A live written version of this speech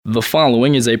The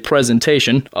following is a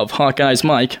presentation of Hawkeyes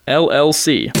Mike,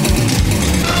 LLC.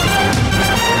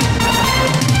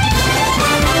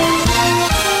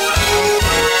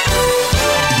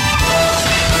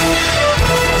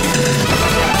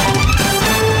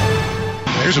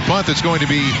 Here's a punt that's going to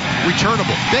be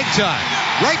returnable. Big time.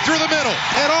 Right through the middle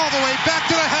and all the way back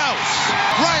to the house.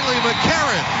 Riley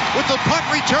McCarron with the punt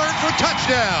return for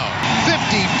touchdown.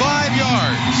 55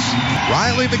 yards.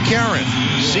 Riley McCarron,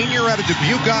 senior out of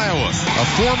Dubuque, Iowa. A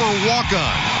former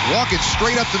walk-on. Walking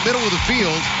straight up the middle of the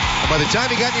field. And by the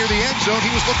time he got near the end zone, he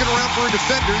was looking around for a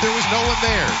defender. There was no one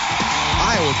there.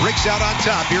 Iowa breaks out on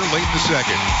top here late in the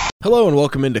second. Hello and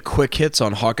welcome into Quick Hits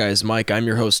on Hawkeyes Mike. I'm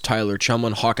your host Tyler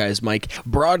Chumlin, Hawkeyes Mike,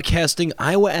 broadcasting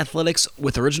Iowa athletics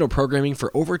with original programming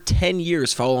for over 10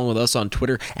 years. Follow along with us on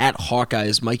Twitter at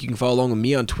Hawkeyes Mike. You can follow along with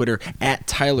me on Twitter at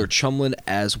Tyler Chumlin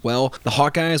as well. The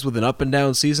Hawkeyes with an up and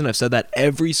down season. I've said that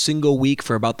every single week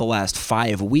for about the last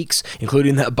 5 weeks,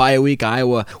 including that bye week.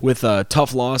 Iowa with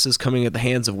tough losses coming at the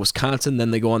hands of Wisconsin.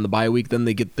 Then they go on the bye week. Then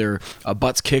they get their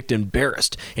butts kicked,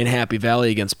 embarrassed in Happy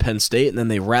Valley against Penn State. And then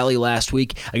they rally last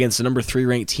week against the number 3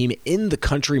 ranked team in the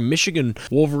country, Michigan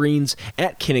Wolverines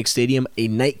at Kinnick Stadium, a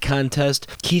night contest.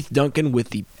 Keith Duncan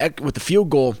with the field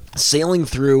goal sailing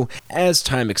through as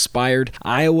time expired.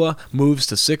 Iowa moves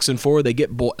to 6-4. They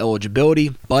get bowl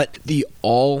eligibility, but the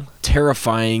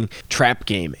all-terrifying trap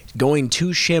game going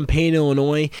to Champaign,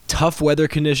 Illinois. Tough weather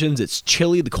conditions. It's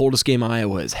chilly, the coldest game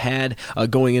Iowa has had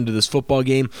going into this football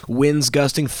game. Winds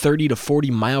gusting 30 to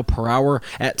 40 mile per hour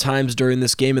at times during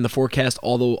this game in the forecast,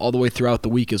 all the way throughout the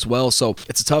week as well. So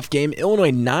it's a tough game. Illinois,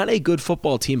 not a good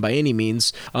football team by any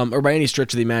means, or by any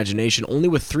stretch of the imagination, only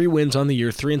with 3 wins on the year,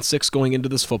 3-6 going into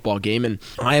this football game. And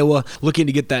Iowa looking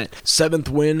to get that 7th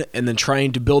win and then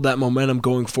trying to build that momentum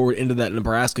going forward into that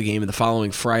Nebraska game in the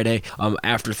following Friday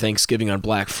after Thanksgiving on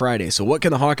Black Friday. So what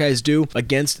can the Hawkeyes do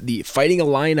against the Fighting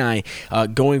Illini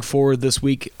going forward this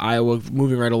week? Iowa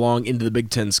moving right along into the Big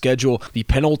Ten schedule, the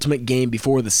penultimate game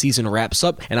before the season wraps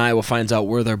up, and Iowa finds out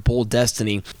where their bowl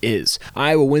destiny is.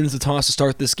 Iowa wins the toss to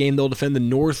start this game. They'll defend the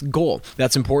north goal.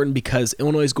 That's important because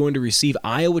Illinois is going to receive.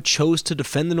 Iowa chose to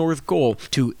defend the north goal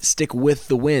to stick with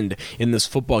the wind in this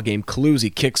football game.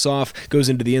 Kaluzzi kicks off, goes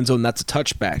into the end zone. That's a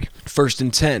touchback. 1st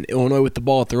and 10. Illinois with the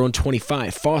ball at their own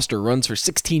 25. Foster runs for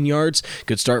 16 yards.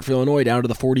 Good start for Illinois down to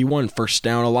the 41. First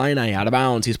down, Illini out of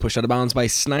bounds. He's pushed out of bounds by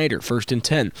Snyder. 1st and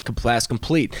 10. Pass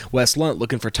complete. Wes Lunt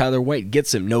looking for Tyler White.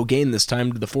 Gets him. No gain this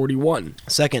time to the 41.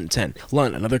 2nd and 10.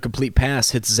 Lunt, another complete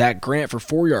pass. Hits Zach Grant for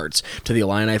 4 yards to the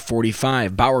Illini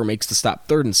 45. Bauer makes the stop.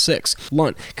 3rd and 6.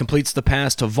 Lunt completes the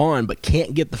pass to Vaughn, but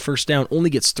can't get the first down. Only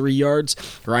gets 3 yards.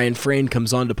 Ryan Frayne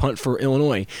comes on to punt for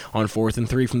Illinois on 4th and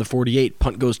 3 from the 48.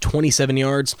 Punt goes 27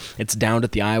 yards. It's down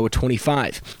at the Iowa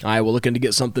 25. Iowa looking to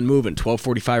get something moving.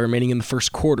 12:45 remaining in the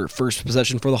first quarter. First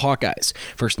possession for the Hawkeyes.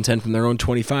 1st and 10 from their own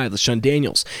 25. LaShawn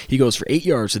Daniels. He goes for 8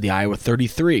 yards to the Iowa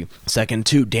 33. 2nd and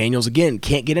 2. Daniels again.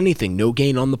 Can't get anything. No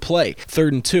gain on the play.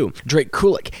 3rd and 2. Drake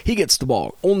Kulik. He gets the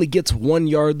ball. Only gets 1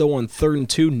 yard though on 3rd and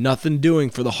 2. Nothing doing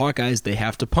for the Hawkeyes. They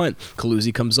have to punt.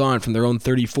 Kaluzzi comes on from their own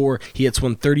 34. He hits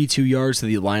 132 yards to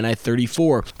the Illini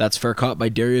 34. That's fair caught by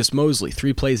Darius Mosley.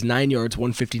 3 plays, 9 yards,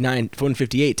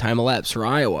 158 time elapsed for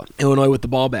Iowa. Illinois with the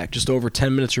ball back. Just over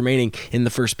 10 minutes remaining in the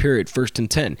first period. 1st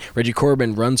and 10. Reggie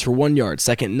Corbin runs for 1 yard.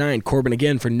 2nd and 9. Corbin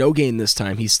again for no gain this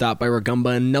time. He's stopped by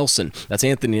Ragumba and Nelson. That's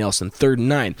Anthony Nelson. 3rd and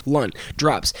 9. Lunt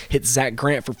drops. Hits Zach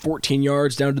Grant for 14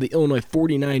 yards down to the Illinois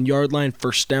 49-yard line.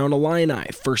 First down, Illini.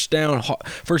 First down,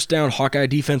 Hawkeye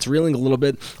defense reeling a little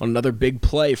bit on another big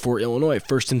play for Illinois.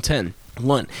 1st and 10.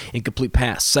 Lunt, incomplete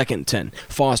pass, 2nd and 10.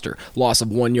 Foster, loss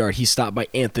of 1 yard. He's stopped by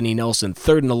Anthony Nelson.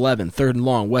 3rd and 11, 3rd and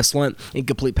long. Wes Lunt,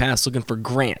 incomplete pass looking for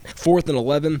Grant. 4th and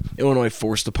 11, Illinois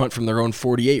forced to punt from their own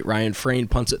 48. Ryan Frayne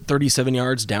punts it 37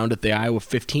 yards down at the Iowa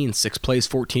 15. 6 plays,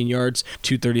 14 yards,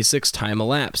 2:36 time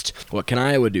elapsed. What can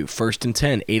Iowa do? 1st and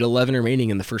 10, 8:11 remaining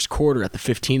in the first quarter at the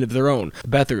 15 of their own.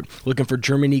 Beathard looking for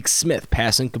Jermanique Smith,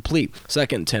 pass incomplete.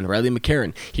 2nd and 10, Riley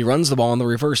McCarron. He runs the ball in the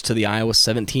reverse to the Iowa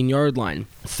 17-yard line.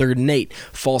 3rd and 8.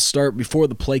 False start before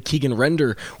the play. Keegan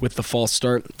Render with the false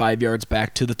start. 5 yards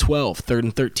back to the 12. 3rd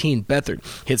and 13. Beathard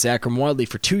hits Akram Wadley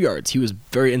for 2 yards. He was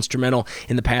very instrumental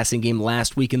in the passing game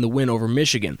last week in the win over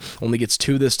Michigan. Only gets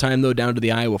 2 this time, though, down to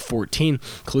the Iowa 14.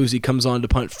 Kaluzzi comes on to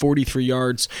punt 43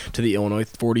 yards to the Illinois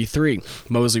 43.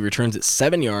 Mosley returns at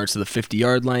 7 yards to the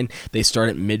 50-yard line. They start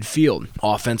at midfield.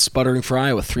 Offense sputtering for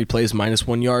Iowa. 3 plays, minus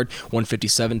 1 yard,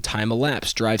 157 time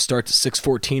elapsed. Drive starts at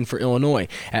 6:14 for Illinois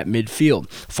at midfield.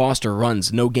 Foster Foster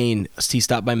runs, no gain. He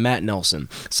stopped by Matt Nelson.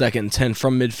 2nd and 10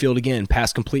 from midfield again.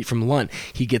 Pass complete from Lunt.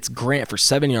 He gets Grant for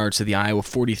 7 yards to the Iowa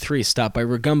 43. Stopped by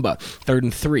Ragumba. 3rd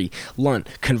and 3. Lunt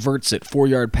converts it.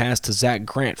 4-yard pass to Zach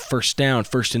Grant. First down.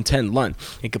 1st and 10. Lunt.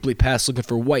 Incomplete pass looking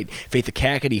for White. Faith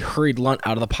Cackety hurried Lunt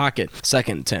out of the pocket.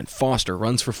 2nd and 10. Foster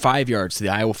runs for 5 yards to the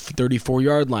Iowa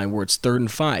 34-yard line where it's 3rd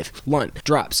and 5. Lunt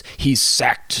drops. He's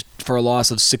sacked for a loss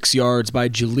of 6 yards by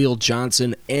Jaleel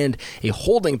Johnson, and a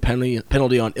holding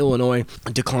penalty on Illinois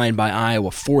declined by Iowa.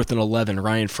 4th and 11.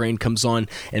 Ryan Frayne comes on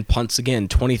and punts again.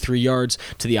 23 yards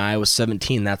to the Iowa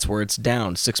 17. That's where it's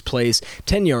down. 6 plays,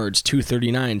 10 yards,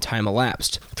 2:39. Time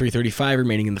elapsed. 3:35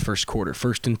 remaining in the first quarter.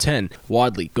 1st and 10.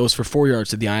 Wadley goes for 4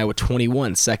 yards to the Iowa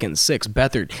 21. 2nd and 6.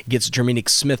 Beathard gets Jermaine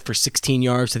Smith for 16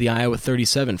 yards to the Iowa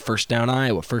 37. First down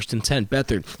Iowa. 1st and 10.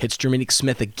 Beathard hits Jermaine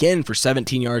Smith again for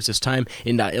 17 yards this time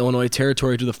into Illinois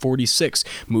territory to the 46.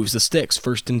 Moves the sticks.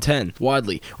 1st and 10.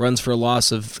 Wadley runs for a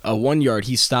loss of 1 yard.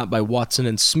 He's stopped by Watson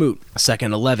and Smoot.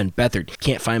 2nd 11. Beathard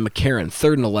can't find McCarron.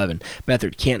 3rd and 11.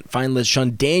 Beathard can't find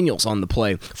LeSean Daniels on the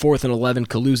play. 4th and 11.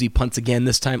 Caluzzi punts again,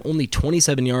 this time only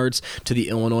 27 yards to the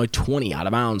Illinois 20. Out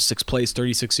of bounds. 6 plays,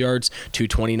 36 yards,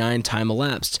 2:29. Time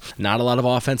elapsed. Not a lot of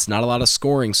offense, not a lot of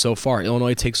scoring so far.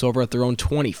 Illinois takes over at their own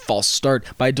 20. False start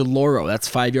by DeLauro. That's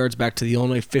 5 yards back to the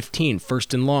Illinois 15.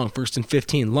 1st and long. 1st and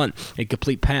 15. Lunt.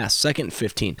 Incomplete pass. 2nd and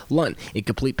 15. Lunt.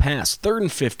 Incomplete pass. 3rd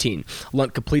and 15.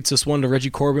 Lunt completes this one to Reggie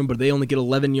Corbin, but they only get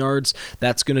 11 yards.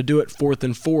 That's going to do it. 4th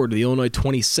and 4 to the Illinois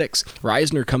 26.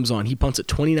 Reisner comes on. He punts at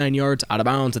 29 yards out of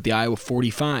bounds at the Iowa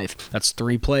 45. That's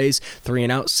 3 plays, 3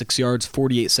 and out, 6 yards,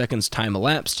 48 seconds. Time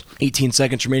elapsed. 18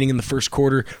 seconds remaining in the first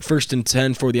quarter. 1st and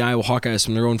 10 for the Iowa Hawkeyes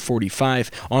from their own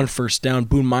 45. On first down,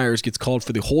 Boone Myers gets called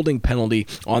for the holding penalty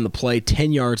on the play.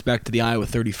 10 yards back to the Iowa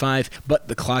 35, but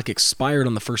the clock expired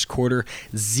on the first quarter.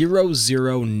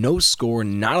 0-0, no score,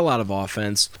 not a lot of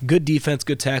offense. Good defense,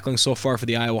 good tackling so far for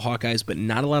the Iowa Hawkeyes, but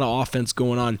not a lot of offense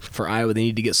going on for Iowa. They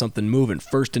need to get something moving.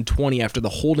 1st and 20 after the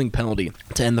holding penalty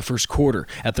to end the first quarter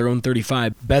at their own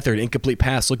 35. Beathard, incomplete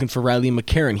pass looking for Riley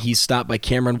McCarron. He's stopped by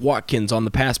Cameron Watkins on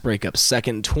the pass breakup. 2nd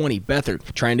and 20. Beathard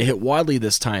trying to hit Wadley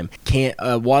this time.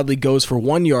 Wadley goes for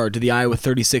 1 yard to the Iowa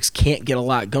 36. Can't get a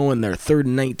lot going there. 3rd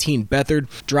and 19. Beathard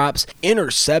drops,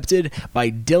 intercepted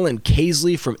by Dylan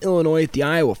Casely from Illinois at the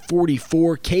Iowa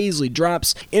 44. Casely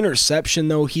drops, interception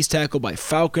though. He's tackled by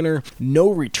Falconer. No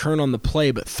return on the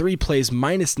play, but 3 plays,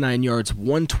 -9 yards,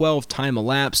 1:12. Time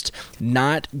elapsed.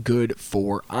 Not good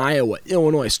for Iowa.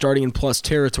 Illinois starting in plus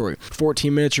territory.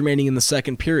 14 minutes remaining in the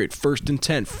second period. 1st and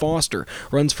 10. Foster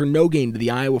runs for no gain to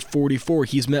the Iowa 44.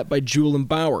 He's met by Julian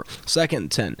Bauer. 2nd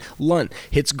and 10. Lunt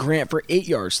hits Grant for 8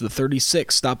 yards to the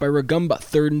 36. Stopped by Ragumba.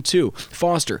 3rd and 2.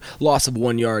 Foster, loss of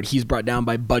 1 yard. He's brought down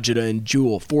by Budgeta and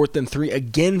Jewell. 4th and 3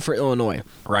 again for Illinois.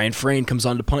 Ryan Frayne comes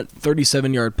on to punt.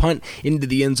 37-yard punt into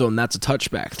the end zone. That's a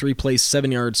touchback. 3 plays,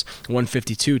 7 yards,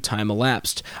 1:52. Time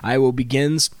elapsed. Iowa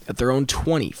begins at their own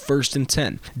 20. 1st and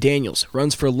 10. Daniels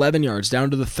runs for 11 yards down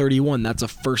to the 31. That's a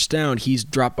first down. He's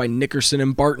dropped by Nickerson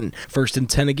and Barton. 1st and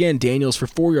 10 again. Daniels for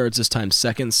 4 yards this time.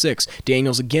 2nd and 6.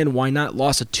 Daniels again. Why not?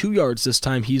 Loss of 2 yards this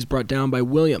time. He's brought down by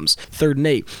Williams. 3rd and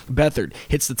 8. Beathard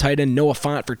hits the tight end Noah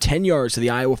Font for 10 yards to the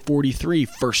Iowa 43.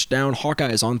 First down.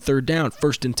 Hawkeyes on 3rd down.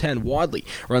 1st and 10. Wadley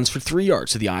runs for 3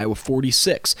 yards to the Iowa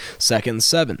 46. 2nd and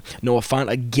 7. Noah Font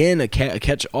again, a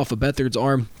catch off of Beathard's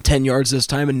arm. 10 yards this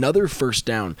time. Another first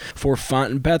down for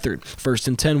Font and Beathard. 1st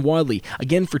and 10. Wadley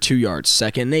again for 2 yards.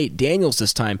 2nd and 8. Daniels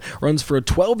this time runs for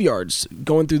 12 yards,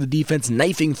 going through the defense,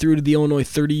 knifing through to the Illinois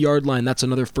 30-yard line. That's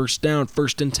another first down.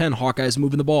 1st and 10. Hawkeyes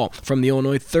moving the ball from the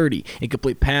Illinois 30.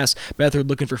 Incomplete pass. Beathard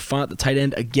looking for Font, the tight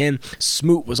end again.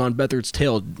 Smoot was on Beathard's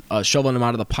tail, shoveling him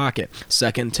out of the pocket.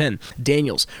 2nd and 10.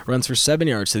 Daniels runs for 7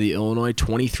 yards to the Illinois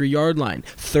 23-yard line.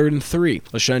 3rd and 3.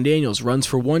 LeSean Daniels runs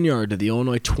for 1 yard to the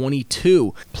Illinois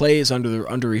 22. Plays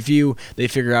under review. They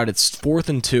figure out it's 4th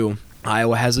and 2.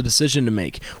 Iowa has a decision to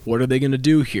make. What are they going to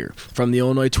do here? From the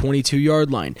Illinois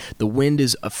 22-yard line, the wind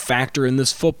is a factor in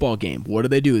this football game. What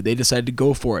do? They decide to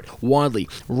go for it. Wadley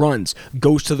runs,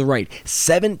 goes to the right,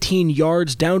 17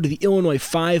 yards down to the Illinois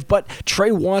 5, but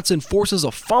Trey Watson forces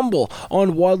a fumble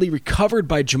on Wadley, recovered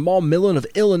by Jamal Millen of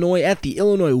Illinois at the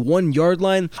Illinois 1-yard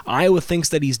line. Iowa thinks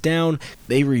that he's down.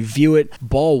 They review it.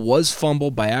 Ball was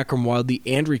fumbled by Akram Wadley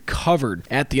and recovered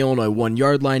at the Illinois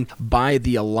 1-yard line by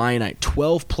the Illini.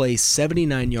 12 plays,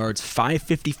 79 yards,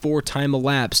 5:54 time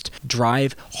elapsed.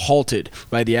 Drive halted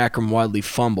by the Akrum Wadley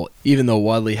fumble. Even though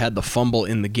Wadley had the fumble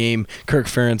in the game, Kirk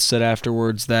Ferentz said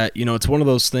afterwards that, it's one of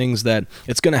those things that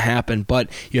it's going to happen, but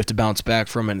you have to bounce back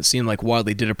from it. And it seemed like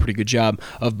Wadley did a pretty good job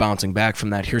of bouncing back from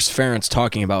that. Here's Ferentz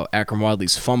talking about Akrum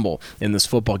Wadley's fumble in this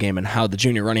football game and how the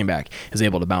junior running back is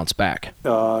able to bounce back.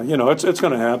 It's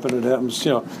going to happen. It happens.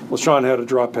 LaShawn had a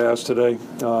drop pass today.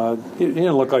 He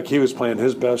didn't look like he was playing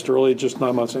his best early, just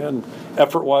not much. And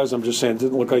effort-wise, I'm just saying, it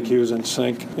didn't look like he was in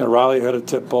sync. Riley had a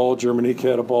tip ball. Germanique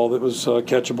had a ball that was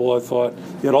catchable, I thought.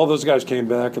 Yet all those guys came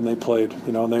back and they played,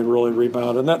 and they really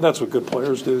rebounded. And that's what good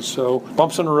players do. So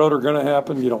bumps in the road are going to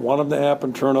happen. You don't want them to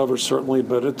happen. Turnovers, certainly,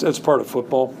 but it's part of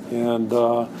football. And,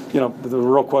 the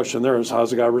real question there is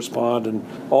how's the guy respond? And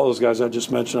all those guys I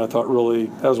just mentioned, I thought really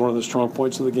that was one of the strong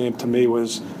points of the game to me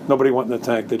was nobody went in the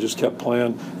tank. They just kept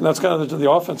playing. And that's kind of the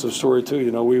offensive story,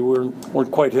 too. We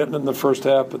weren't quite hitting it in the first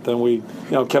half, but then we,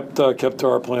 kept to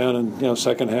our plan and,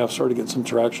 second half started to get some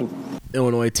traction.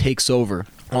 Illinois takes over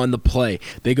on the play.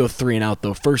 They go 3 and out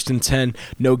though. 1st and 10,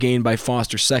 no gain by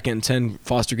Foster. 2nd and 10,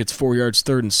 Foster gets 4 yards.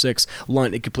 3rd and 6,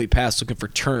 Lunt, incomplete pass looking for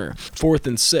Turner. 4th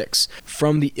and 6,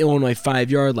 from the Illinois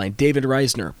 5-yard line, David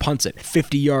Reisner punts it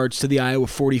 50 yards to the Iowa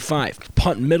 45.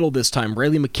 Punt middle this time.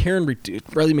 Riley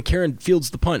McCarron fields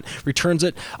the punt, returns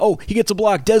it. Oh, he gets a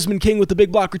block. Desmond King with the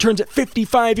big block, returns it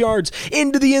 55 yards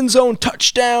into the end zone.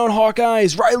 Touchdown,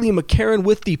 Hawkeyes. Riley McCarron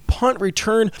with the punt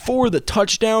return for the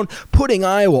touchdown, putting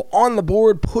Iowa on the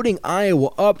board, putting Iowa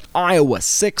up. Iowa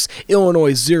 6,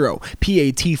 Illinois 0.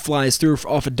 PAT flies through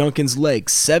off of Duncan's leg,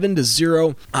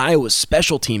 7-0. Iowa's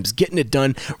special teams getting it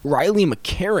done. Riley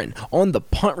McCarron on the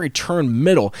punt return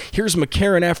middle. Here's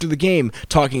McCarron after the game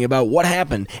talking about what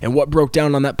happened and what broke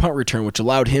down on that punt return, which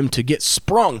allowed him to get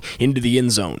sprung into the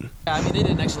end zone. Yeah, they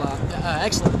did an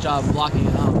excellent job blocking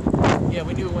it.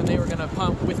 We knew when they were going to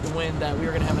punt with the wind that we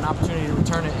were going to have an opportunity to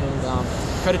return it, and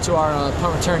credit to our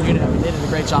punt return unit. They did a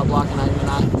great job blocking. I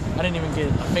didn't even get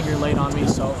a finger laid on me,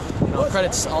 so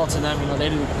credits all to them. They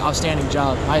did an outstanding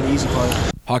job. I had the easy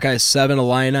part. Hawkeyes 7,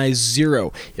 Illini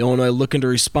 0. Illinois looking to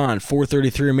respond.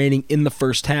 4:33 remaining in the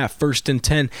first half. 1st and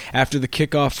 10 after the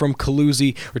kickoff from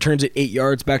Calusi. Returns it 8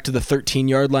 yards back to the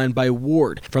 13-yard line by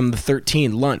Ward. From the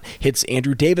 13, Lunt hits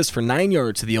Andrew Davis for 9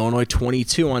 yards to the Illinois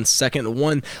 22 on 2nd and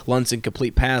 1. Lunt's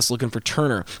incomplete pass looking for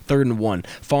Turner. 3rd and 1.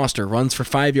 Foster runs for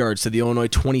 5 yards to the Illinois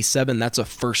 27. That's a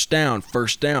first down.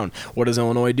 What does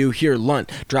Illinois do here?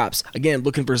 Lunt drops again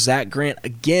looking for Zach Grant.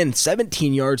 Again,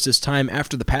 17 yards this time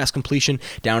after the pass completion.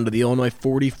 Down to the Illinois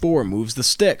 44, moves the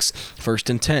sticks. 1st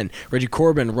and 10. Reggie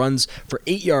Corbin runs for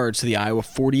 8 yards to the Iowa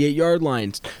 48-yard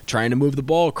line, trying to move the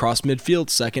ball across midfield.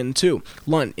 2nd and 2.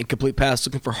 Lunt, incomplete pass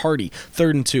looking for Hardy.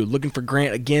 3rd and 2, looking for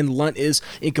Grant again. Lunt is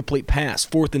incomplete pass.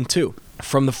 4th and 2.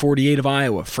 From the 48 of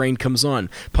Iowa, Frayne comes on,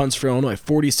 punts for Illinois,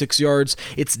 46 yards.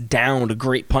 It's down, a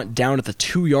great punt down at the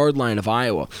 2-yard line of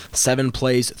Iowa. 7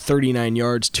 plays, 39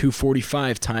 yards,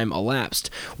 2:45 time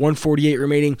elapsed. 1:48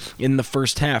 remaining in the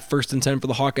first half. 1st and 10 for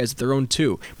the Hawkeyes at their own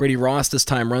 2. Brady Ross this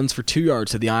time runs for 2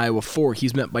 yards to the Iowa 4.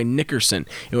 He's met by Nickerson.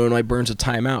 Illinois burns a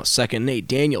timeout. 2nd and 8.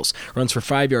 Daniels runs for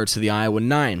 5 yards to the Iowa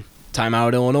 9.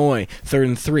 Timeout Illinois. 3rd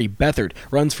and 3. Beathard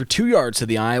runs for 2 yards to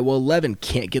the Iowa 11.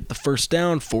 Can't get the first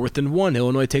down. 4th and 1.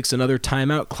 Illinois takes another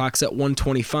timeout. Clock's at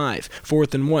 1:25.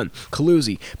 4th and 1.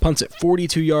 Calusi punts it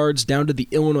 42 yards down to the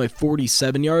Illinois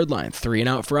 47-yard line. 3 and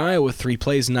out for Iowa. 3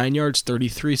 plays, 9 yards,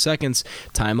 33 seconds.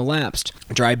 Time elapsed.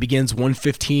 Drive begins.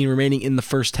 1:15 remaining in the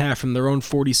first half from their own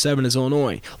 47 is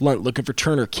Illinois. Lunt looking for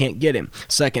Turner. Can't get him.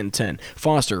 2nd and 10.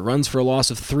 Foster runs for a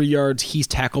loss of 3 yards. He's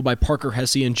tackled by Parker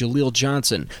Hesse and Jaleel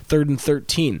Johnson. 3rd and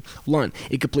 13. Lunt,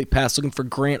 incomplete pass looking for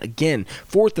Grant again.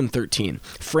 4th and 13.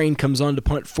 Frayne comes on to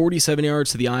punt 47 yards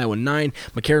to the Iowa 9.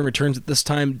 McCarron returns it this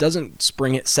time, doesn't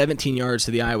spring it, 17 yards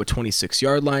to the Iowa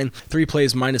 26-yard line. 3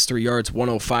 plays, -3 yards,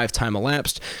 1:05 time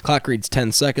elapsed. Clock reads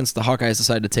 10 seconds. The Hawkeyes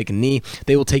decide to take a knee.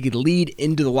 They will take a lead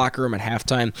into the locker room at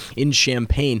halftime in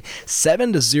Champaign,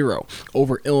 7-0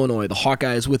 over Illinois. The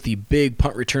Hawkeyes with the big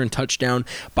punt return touchdown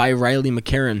by Riley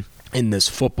McCarron in this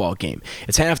football game.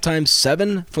 It's halftime,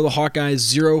 7 for the Hawkeyes,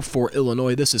 0 for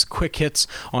Illinois. This is Quick Hits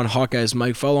on Hawkeyes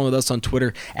Mike. Follow with us on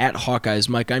Twitter at Hawkeyes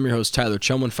Mike. I'm your host, Tyler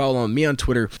Chumlin. Follow me on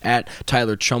Twitter at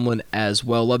Tyler Chumlin as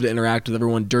well. Love to interact with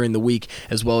everyone during the week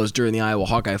as well as during the Iowa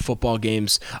Hawkeye football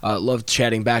games. Love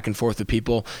chatting back and forth with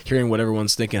people, hearing what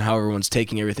everyone's thinking, how everyone's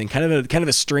taking everything. Kind of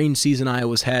a strange season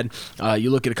Iowa's had. You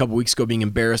look at a couple weeks ago being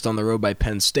embarrassed on the road by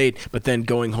Penn State, but then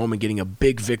going home and getting a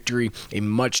big victory, a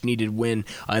much-needed win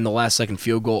in the last-second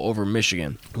field goal over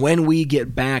Michigan. When we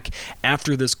get back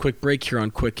after this quick break here on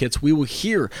Quick Hits, we will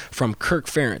hear from Kirk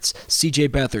Ferentz, C.J.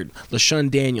 Beathard, LaShawn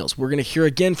Daniels. We're going to hear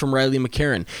again from Riley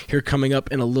McCarron here coming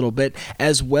up in a little bit,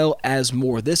 as well as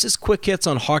more. This is Quick Hits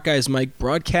on Hawkeye's Mike,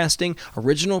 broadcasting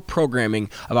original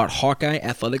programming about Hawkeye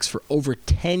athletics for over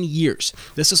 10 years.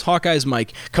 This is Hawkeye's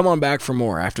Mike. Come on back for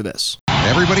more after this.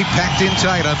 Everybody packed in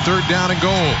tight on 3rd down and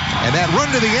goal. And that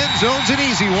run to the end zone's an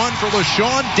easy one for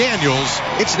LaShawn Daniels.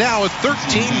 It's now a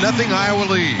 13-0 Iowa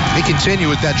lead. They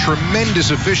continue with that tremendous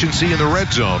efficiency in the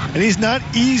red zone. And he's not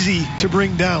easy to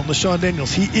bring down, LaShawn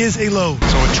Daniels. He is a load.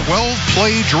 So a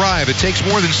 12-play drive. It takes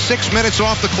more than 6 minutes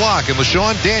off the clock. And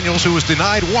LaShawn Daniels, who was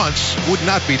denied once, would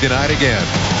not be denied again.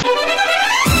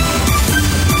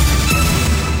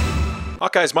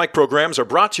 Hawkeye's Mike programs are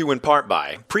brought to you in part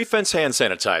by Prefense Hand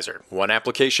Sanitizer. One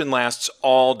application lasts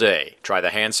all day. Try the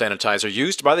hand sanitizer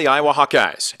used by the Iowa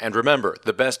Hawkeyes. And remember,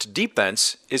 the best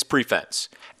defense is Prefense.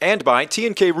 And by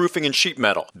T&K Roofing and Sheet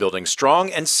Metal, building strong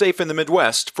and safe in the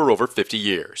Midwest for over 50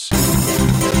 years.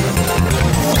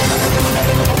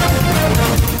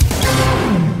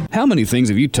 How many things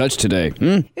have you touched today?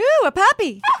 Ooh, a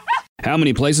puppy. How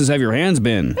many places have your hands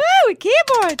been? Ooh, a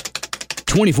keyboard.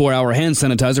 24-hour hand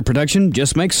sanitizer protection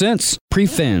just makes sense.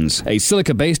 Prefens, a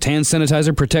silica-based hand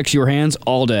sanitizer, protects your hands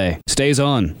all day. Stays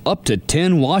on up to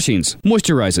 10 washings.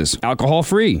 Moisturizes,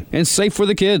 alcohol-free, and safe for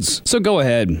the kids. So go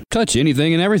ahead, touch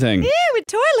anything and everything. Ew, a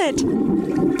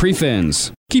toilet.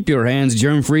 Prefens, keep your hands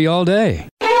germ-free all day.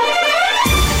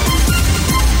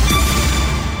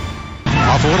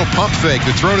 Off a little pump fake,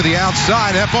 the throw to the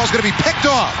outside. That ball's going to be picked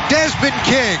off. Desmond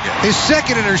King, his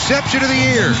second interception of the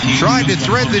year. Tried to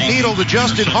thread the needle to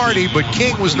Justin Hardy, but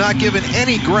King was not given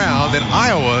any ground, and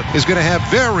Iowa is going to have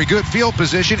very good field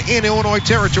position in Illinois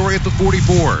territory at the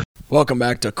 44. Welcome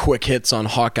back to Quick Hits on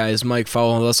Hawkeye's Mike.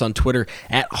 Follow us on Twitter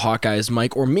at Hawkeye's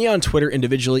Mike, or me on Twitter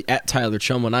individually at Tyler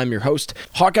Chumlin. I'm your host.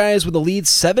 Hawkeyes with a lead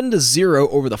 7-0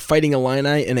 over the Fighting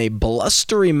Illini in a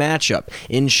blustery matchup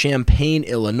in Champaign,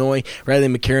 Illinois. Riley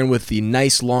McCarron with the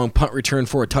nice long punt return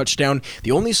for a touchdown,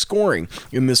 the only scoring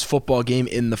in this football game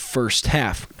in the first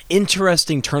half.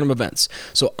 Interesting turn of events.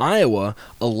 So Iowa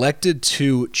elected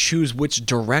to choose which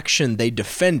direction they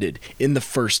defended in the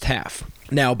first half.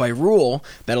 Now, by rule,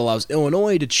 that allows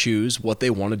Illinois to choose what they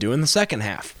want to do in the second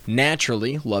half.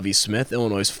 Naturally, Lovie Smith,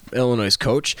 Illinois'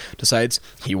 coach, decides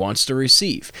he wants to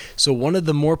receive. So one of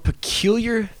the more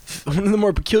peculiar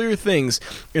things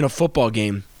in a football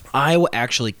game, Iowa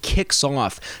actually kicks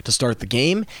off to start the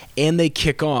game, and they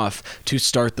kick off to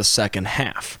start the second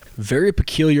half. Very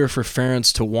peculiar for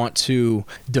Ferentz to want to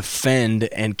defend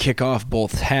and kick off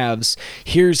both halves.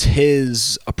 Here's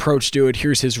his approach to it.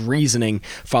 Here's his reasoning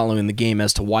following the game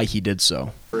as to why he did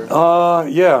so.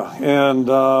 Yeah, and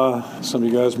some of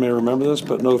you guys may remember this,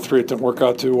 but in 03 it didn't work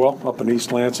out too well up in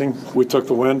East Lansing. We took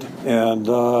the wind and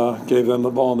gave them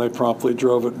the ball, and they promptly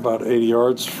drove it about 80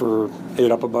 yards ate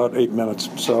up about 8 minutes.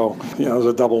 So, it was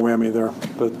a double whammy there.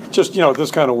 But just,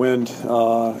 this kind of wind,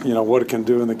 what it can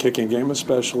do in the kicking game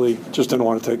especially, just didn't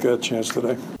want to take that chance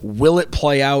today. Will it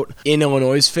play out in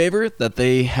Illinois' favor that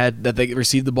they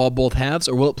received the ball both halves,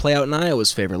 or will it play out in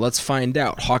Iowa's favor? Let's find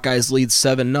out. Hawkeyes lead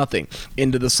 7-0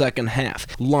 into the second half.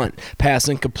 Lunt, pass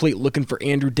incomplete, looking for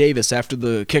Andrew Davis after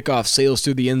the kickoff, sails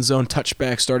through the end zone,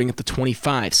 touchback starting at the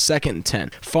 25, 2nd and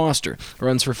 10. Foster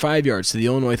runs for 5 yards to the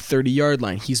Illinois 30-yard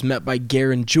line. He's met by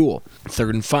Garen Jewell, 3rd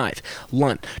and 5.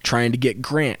 Lunt trying to get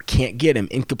Grant, can't get him,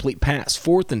 incomplete pass,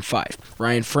 4th and 5.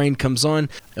 Ryan Frayne comes on,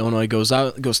 Illinois goes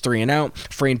 3 and out.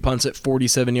 Frayne punts it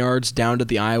 47 yards down to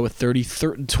the Iowa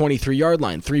 23-yard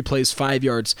line. 3 plays, 5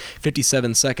 yards,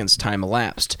 57 seconds, time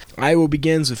elapsed. Iowa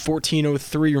begins with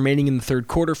 14:03 remaining in the third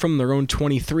quarter from their own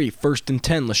 23. 1st and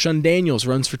 10. LaShawn Daniels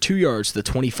runs for 2 yards to the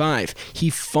 25. He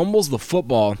fumbles the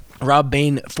football. Rob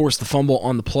Bain forced the fumble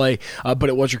on the play, but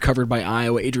it was recovered by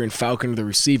Iowa. Adrian Falconer, the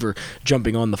receiver,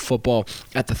 jumping on the football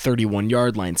at the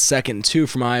 31-yard line. 2nd and 2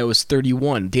 from Iowa's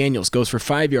 31. Daniels goes for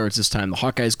 5 yards this time. The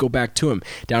Hawkeyes go back to him,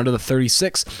 down to the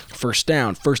 36. 1st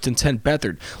down, 1st and 10.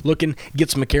 Beathard looking,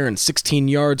 gets McCarron 16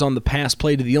 yards on the pass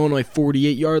play to the Illinois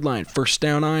 48-yard line. 1st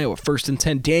down, Iowa. 1st and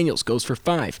 10. Daniels goes for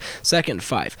 5. 2nd and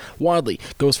 5. Wadley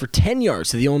goes for 10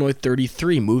 yards to the Illinois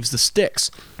 33, moves the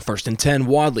sticks. 1st and 10.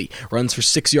 Wadley runs for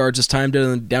 6 yards this time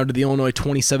down to the Illinois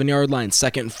 27-yard line.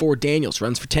 2nd and 4. Daniels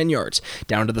runs for 10 yards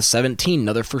down to the 17.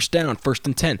 Another 1st down. 1st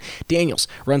and 10. Daniels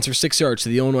runs for 6 yards to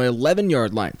the Illinois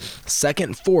 11-yard line. 2nd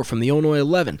and 4 from the Illinois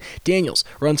 11. Daniels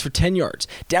runs for 10 yards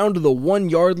down to the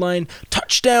 1-yard line.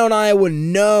 Touchdown, Iowa.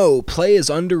 No. Play is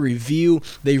under review.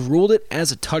 They ruled it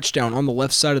as a touchdown on the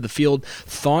left side of the field.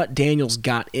 Thought Daniels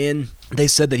got in. They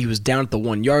said that he was down at the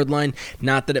 1 yard line.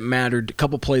 Not that it mattered. A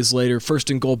couple plays later,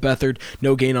 1st and goal Beathard,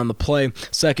 no gain on the play.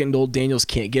 2nd and goal, Daniels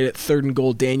can't get it. 3rd and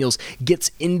goal, Daniels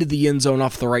gets into the end zone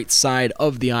off the right side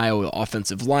of the Iowa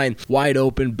offensive line. Wide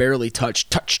open, barely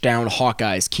touched, touchdown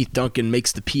Hawkeyes. Keith Duncan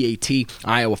makes the PAT.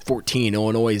 Iowa 14,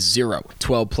 Illinois 0.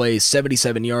 12 plays,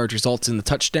 77 yards, results in the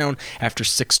touchdown after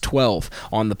 6:12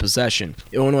 on the possession.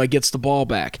 Illinois gets the ball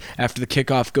back after the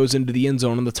kickoff goes into the end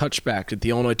zone on the touchback at the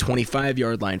Illinois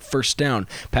 25-yard line. 1st down,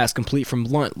 pass complete from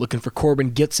Lunt, looking for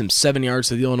Corbin, gets him 7 yards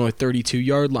to the Illinois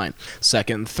 32-yard line.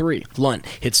 2nd and 3. Lunt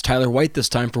hits Tyler White this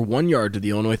time for 1 yard to the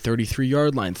Illinois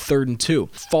 33-yard line. 3rd and 2.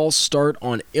 False start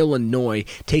on Illinois,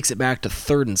 takes it back to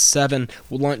 3rd and 7.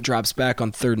 Lunt drops back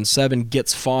on 3rd and 7,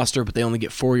 gets Foster, but they only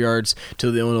get 4 yards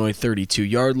to the Illinois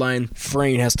 32-yard line.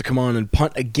 Frayne has to come on and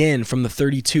punt again from the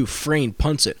 32. Frayne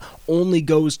punts it, only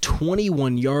goes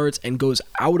 21 yards and goes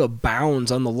out of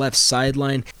bounds on the left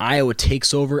sideline. Iowa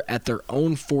takes over at their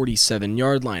own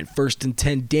 47-yard line. 1st and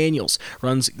 10, Daniels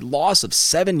runs loss of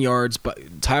 7 yards,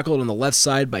 but tackled on the left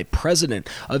side by President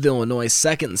of Illinois.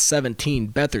 2nd and 17,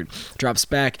 Beathard drops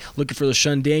back looking for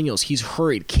LaShawn Daniels. He's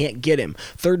hurried, can't get him.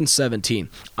 3rd and 17,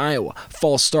 Iowa,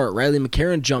 false start. Riley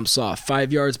McCarron jumps off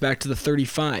 5 yards back to the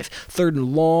 35. 3rd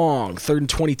and long, 3rd and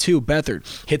 22,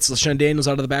 Beathard hits LaShawn Daniels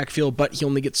out of the backfield, but he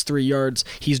only gets 3 yards.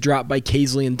 He's dropped by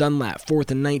Casely and Dunlap.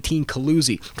 4th and 19,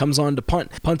 Caluzzi comes on to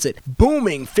punts it,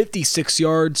 booming 56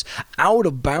 yards out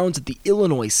of bounds at the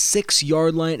Illinois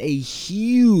 6-yard line. A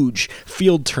huge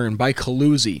field turn by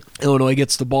Caluzzi. Illinois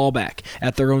gets the ball back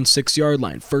at their own 6-yard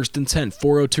line. 1st and 10,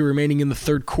 4:02 remaining in the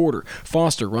 3rd quarter.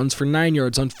 Foster runs for 9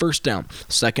 yards on 1st down.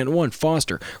 2nd and 1,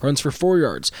 Foster runs for 4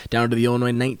 yards down to the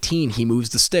Illinois 19. He moves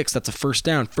the sticks. That's a 1st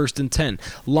down. 1st and 10.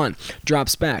 Lunt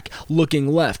drops back, looking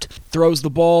left, throws the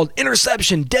ball.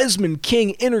 Interception. Desmond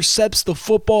King intercepts the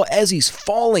football as he's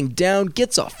falling down,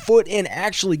 gets a foot in,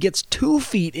 actually gets 2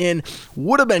 feet in.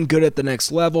 Would have been good at the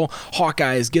next level.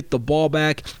 Hawkeyes get the ball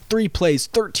back. 3 plays,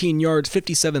 13 yards,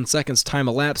 57 seconds time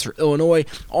elapsed for Illinois.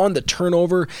 On the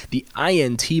turnover, the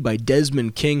INT by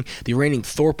Desmond King, the reigning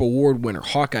Thorpe Award winner.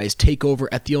 Hawkeyes take over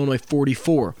at the Illinois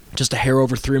 44. Just a hair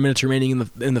over 3 minutes remaining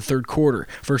in the 3rd quarter.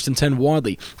 1st and 10,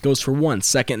 Wadley goes for 1.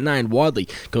 2nd and 9, Wadley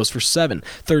goes for 7.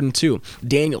 3rd and 2,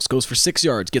 Daniels goes for 6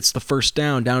 yards, gets the 1st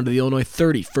down to the Illinois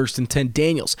 30. 1st and 10,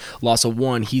 Daniels, loss of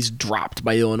 1. He's dropped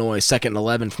by Illinois. 2nd and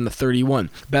 11 from the 31.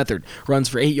 Beathard runs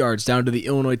for 8 yards down to the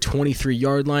Illinois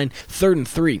 23-yard line. 3rd and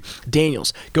 3,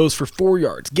 Daniels goes for 4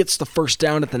 yards, gets the 1st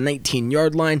down at the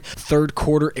 19-yard line. 3rd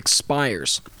quarter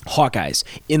expires. Hawkeyes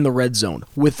in the red zone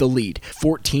with the lead,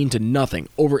 14-0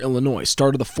 over Illinois.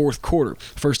 Start of the 4th quarter.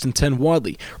 1st and 10,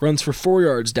 Wadley runs for 4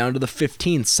 yards down to the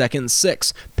 15. 2nd and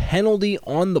 6. Penalty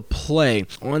on the play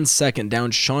on 2nd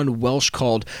down. Sean Welsh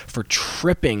called for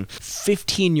tripping.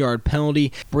 15-yard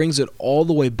penalty brings it all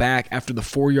the way back after the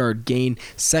 4-yard gain.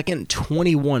 2nd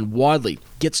 21, Wadley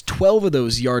gets 12 of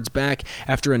those yards back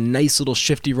after a nice little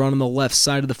shifty run on the left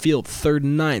side of the field. 3rd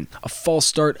and 9, a false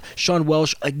start. Sean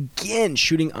Welsh again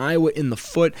shooting Iowa in the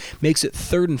foot, makes it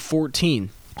 3rd and 14.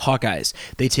 Hawkeyes,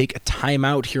 they take a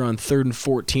timeout here on 3rd and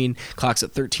 14, clock's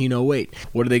at 13:08.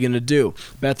 What are they going to do?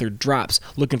 Beathard drops,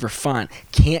 looking for Font,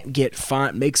 can't get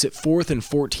Font, makes it 4th and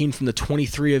 14 from the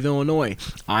 23 of Illinois.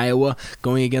 Iowa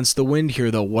going against the wind here,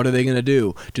 though. What are they going to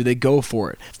do? Do they go for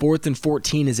it? 4th and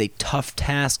 14 is a tough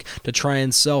task to try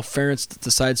and sell. Ferentz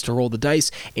decides to roll the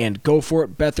dice and go for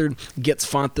it. Beathard gets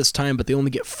Font this time, but they only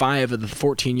get 5 of the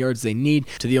 14 yards they need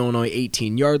to the Illinois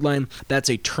 18-yard line. That's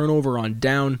a turnover on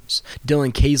downs.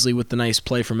 Dylan Casely with the nice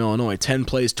play from Illinois. 10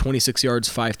 plays, 26 yards,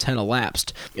 5:10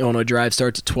 elapsed. Illinois drive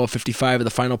starts at 12:55 of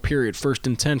the final period. 1st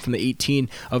and 10 from the 18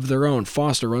 of their own.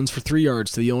 Foster runs for 3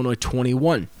 yards to the Illinois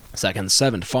 21. 2nd and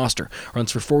 7, Foster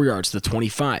runs for 4 yards to the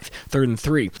 25. 3rd and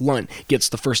 3, Lunt gets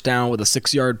the 1st down with a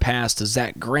 6-yard pass to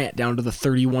Zach Grant down to the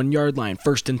 31-yard line.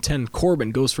 1st and 10,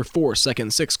 Corbin goes for 4. 2nd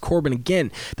and 6, Corbin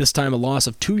again, this time a loss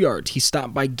of 2 yards. He's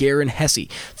stopped by Garen Hesse.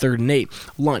 3rd and 8,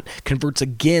 Lunt converts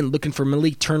again, looking for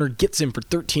Malik Turner, gets him for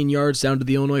 13 yards down to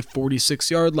the Illinois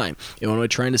 46-yard line. Illinois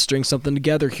trying to string something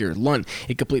together here. Lunt,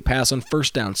 incomplete pass on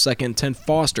 1st down. 2nd and 10,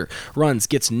 Foster runs,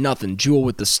 gets nothing. Jewell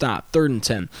with the stop. 3rd and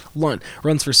 10, Lunt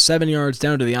runs for 7 yards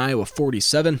down to the Iowa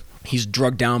 47. He's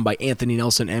drugged down by Anthony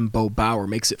Nelson and Bo Bauer.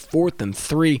 Makes it 4th and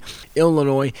 3.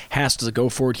 Illinois has to go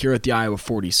for it here at the Iowa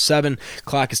 47.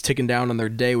 Clock is ticking down on their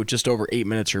day with just over 8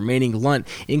 minutes remaining. Lunt,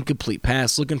 incomplete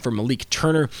pass, looking for Malik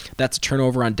Turner. That's a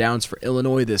turnover on downs for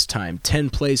Illinois this time. 10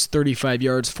 plays, 35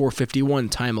 yards, 4:51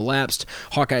 time elapsed.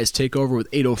 Hawkeyes take over with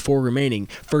 8:04 remaining.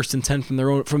 1st and 10 from their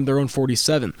own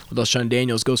 47. LaShawn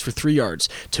Daniels goes for 3 yards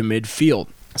to midfield.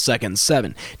 2nd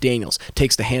 7. Daniels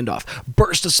takes the handoff.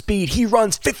 Burst of speed. He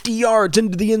runs 50 yards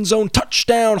into the end zone.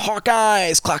 Touchdown,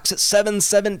 Hawkeyes. Clocks at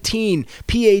 7:17.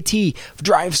 PAT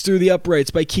drives through the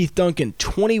uprights by Keith Duncan.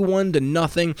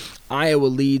 21-0. Iowa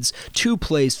leads. 2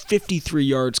 plays, 53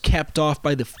 yards, capped off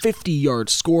by the 50-yard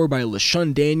score by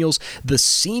LaShawn Daniels, the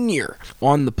senior,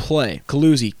 on the play.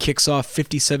 Coluzzi kicks off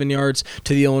 57 yards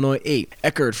to the Illinois 8.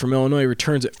 Eckerd from Illinois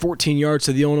returns at 14 yards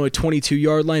to the Illinois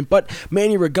 22-yard line, but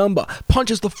Manny Rugamba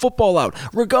punches the football out.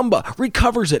 Rugamba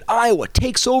recovers it. Iowa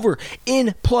takes over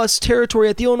in plus territory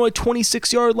at the Illinois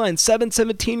 26-yard line.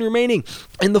 7:17 remaining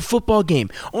in the football game.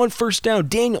 On first down,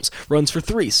 Daniels runs for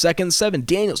 3. 2nd 7.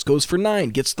 Daniels goes for 9.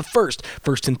 Gets the first.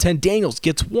 1st and 10. Daniels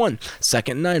gets 1.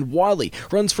 2nd 9. Wadley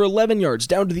runs for 11 yards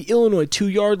down to the Illinois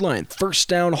 2-yard line. First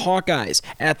down, Hawkeyes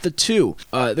at the 2.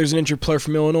 There's an injured player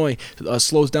from Illinois.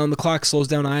 Slows down the clock, slows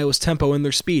down Iowa's tempo and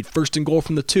their speed. 1st and goal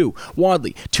from the 2.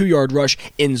 Wadley, 2-yard rush,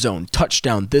 end zone,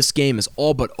 touchdown. This game is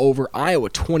all but over. Iowa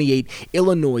 28,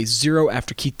 Illinois 0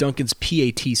 after Keith Duncan's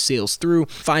PAT sails through.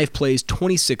 5 plays,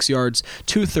 26 yards,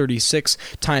 2:36.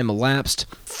 Time elapsed.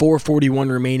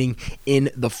 4:41 remaining in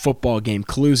the football game.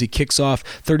 Coluzzi kicks off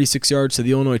 36 yards to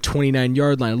the Illinois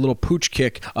 29-yard line. A little pooch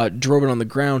kick drove it on the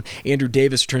ground. Andrew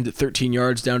Davis returns at 13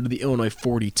 yards down to the Illinois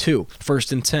 42.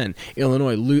 1st and 10.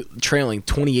 Illinois trailing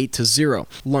 28-0.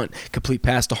 Lunt, complete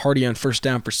pass to Hardy on first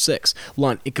down for 6.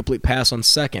 Lunt, incomplete pass on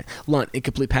 2nd. Lunt,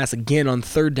 incomplete pass again on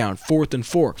 3rd down. 4th and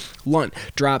 4. Lunt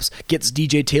drops, gets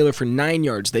DJ Taylor for 9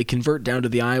 yards. They convert down to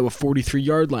the Iowa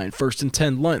 43-yard line. 1st and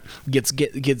 10. Lunt gets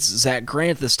Zach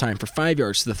Grant this time for 5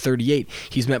 yards to the 38.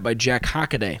 He's met by Jack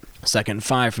Hockaday. 2nd and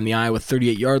 5 from the Iowa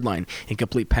 38-yard line.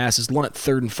 Incomplete passes Lunt.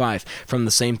 3rd and 5 from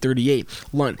the same 38.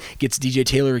 Lunt gets DJ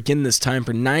Taylor again this time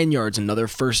for 9 yards. Another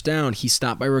first down. He's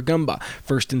stopped by Rugamba.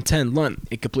 1st and 10. Lunt.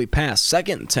 Incomplete pass.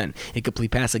 2nd and 10.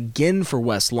 Incomplete pass again for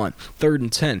Wes Lunt. 3rd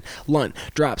and 10. Lunt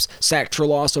drops. Sack for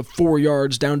loss of 4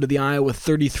 yards down to the Iowa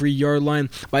 33-yard line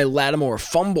by Lattimore.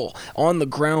 Fumble on the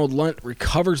ground. Lunt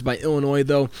recovers by Illinois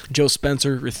though. Joe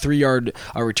Spencer, a 3-yard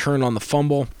return on the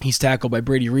fumble. He's tackled by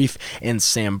Brady Reef and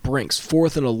Sam Brinks.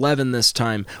 4th and 11 this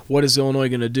time. What is Illinois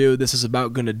going to do? This is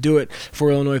about going to do it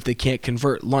for Illinois if they can't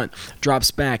convert. Lunt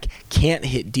drops back. Can't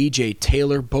hit DJ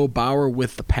Taylor. Bo Bauer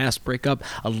with the pass breakup.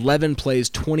 11 plays,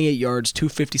 28 yards,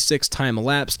 2:56 time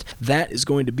elapsed. That is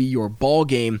going to be your ball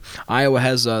game. Iowa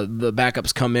has the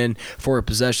backups come in for a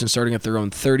possession starting at their own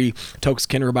 30. Tokes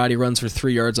Kinrabati runs for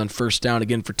 3 yards on first down,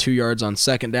 again for 2 yards on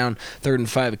second down. 3rd and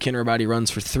 5, Kinrabati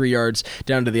runs for 3 yards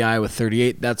down to the Iowa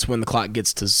 38. That's when the clock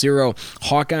gets to 0.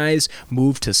 Hawkeyes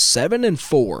move to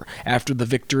 7-4 after the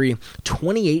victory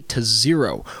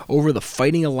 28-0 over the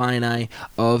Fighting Illini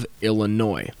of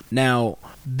Illinois. Now,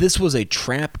 this was a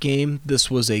trap game.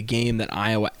 This was a game that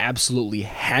Iowa absolutely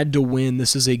had to win.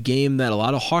 This is a game that a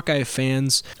lot of Hawkeye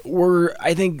fans were,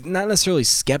 I think, not necessarily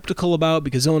skeptical about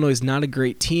because Illinois is not a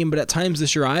great team, but at times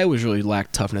this year Iowa's really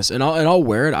lacked toughness. And I'll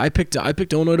wear it. I picked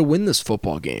Illinois to win this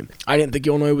football game. I didn't think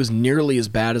Illinois was nearly as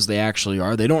bad as they actually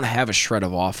are. They don't have a shred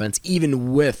of offense,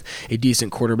 even with a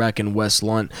decent quarterback in Wes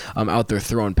Lunt out there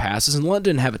throwing passes. And Lunt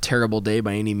didn't have a terrible day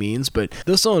by any means, but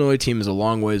this Illinois team is a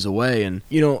long ways away. And,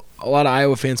 a lot of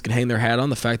Iowa fans can hang their hat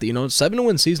on the fact that,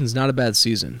 7-win season is not a bad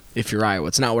season if you're Iowa.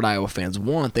 It's not what Iowa fans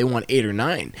want. They want 8 or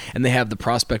 9, and they have the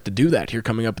prospect to do that here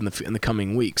coming up in the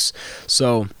coming weeks.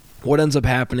 So what ends up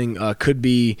happening could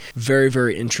be very,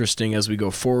 very interesting as we go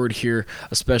forward here,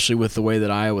 especially with the way that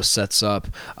Iowa sets up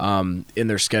in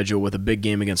their schedule with a big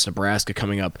game against Nebraska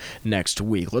coming up next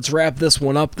week. Let's wrap this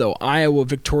one up, though. Iowa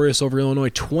victorious over Illinois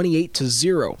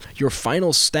 28-0. Your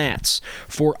final stats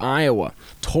for Iowa.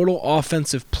 Total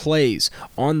offensive plays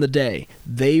on the day.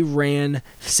 They ran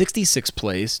 66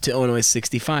 plays to Illinois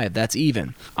 65. That's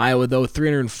even. Iowa, though,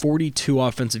 342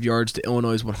 offensive yards to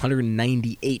Illinois'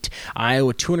 198.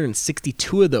 Iowa,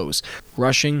 262 of those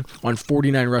rushing on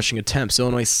 49 rushing attempts.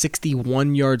 Illinois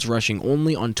 61 yards rushing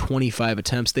only on 25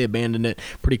 attempts. They abandoned it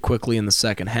pretty quickly in the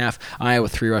second half. Iowa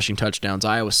 3 rushing touchdowns.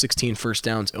 Iowa 16 first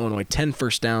downs. Illinois 10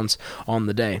 first downs on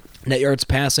the day. Net yards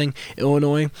passing.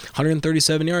 Illinois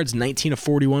 137 yards, 19 of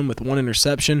 41 with 1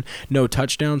 interception, no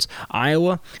touchdowns.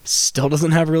 Iowa still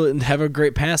doesn't have a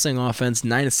great passing offense.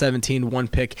 9 of 17, 1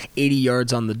 pick, 80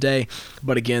 yards on the day.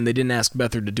 But again, they didn't ask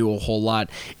Beathard to do a whole lot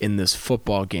in this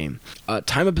football game.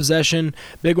 Time of possession,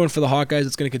 big one for the Hawkeyes.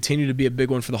 It's going to continue to be a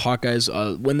big one for the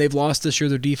Hawkeyes. When they've lost this year,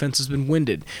 their defense has been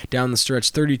winded. Down the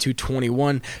stretch,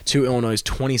 32-21 to Illinois'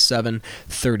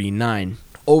 27-39.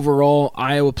 Overall,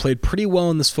 Iowa played pretty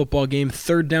well in this football game.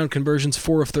 Third down conversions,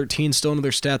 4 of 13, still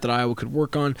another stat that Iowa could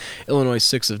work on. Illinois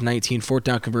 6 of 19. Fourth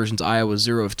down conversions, Iowa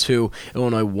 0 of 2.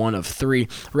 Illinois 1 of 3.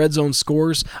 Red zone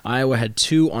scores, Iowa had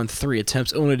 2 on 3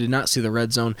 attempts. Illinois did not see the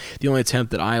red zone. The only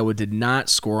attempt that Iowa did not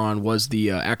score on was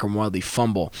the Akram Wadley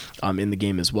fumble in the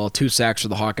game as well. 2 sacks for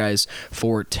the Hawkeyes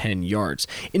for 10 yards.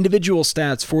 Individual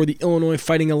stats for the Illinois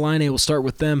Fighting Illini, we'll start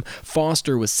with them.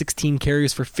 Foster was 16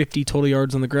 carries for 50 total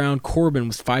yards on the ground. Corbin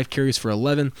was 5 carries for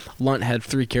 11. Lunt had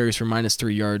 3 carries for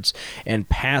 -3 yards. And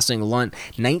passing, Lunt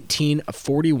 19 of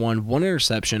 41, 1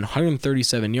 interception,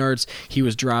 137 yards. He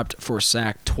was dropped for a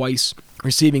sack twice.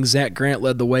 Receiving, Zach Grant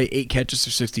led the way, 8 catches for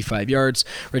 65 yards.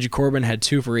 Reggie Corbin had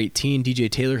 2 for 18. DJ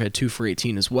Taylor had 2 for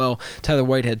 18 as well. Tyler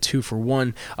White had 2 for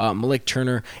 1. Malik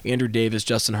Turner, Andrew Davis,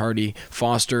 Justin Hardy,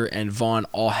 Foster, and Vaughn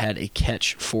all had a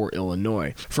catch for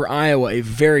Illinois. For Iowa, a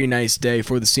very nice day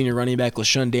for the senior running back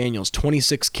LaShawn Daniels.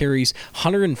 26 carries,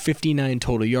 159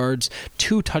 total yards,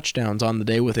 2 touchdowns on the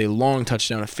day with a long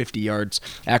touchdown of 50 yards.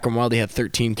 Akram Wadley had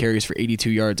 13 carries for 82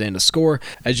 yards and a score.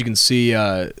 As you can see,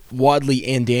 Wadley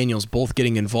and Daniels both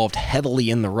getting involved heavily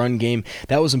in the run game.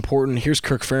 That was important. Here's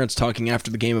Kirk Ferentz talking after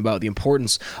the game about the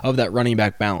importance of that running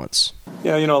back balance.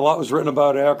 Yeah, a lot was written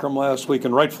about Akram last week,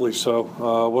 and rightfully so.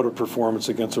 What a performance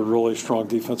against a really strong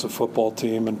defensive football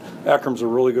team. And Akram's a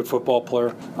really good football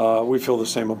player. We feel the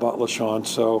same about LaShawn.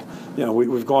 So,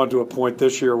 we've gone to a point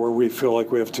this year where we feel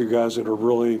like we have 2 guys that are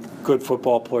really good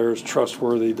football players,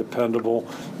 trustworthy, dependable,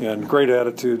 and great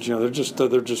attitudes. They're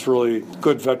just really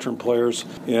good veteran players.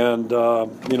 And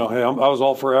hey, I was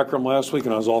all for Akram last week,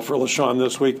 and I was all for LaShawn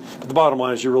this week. But the bottom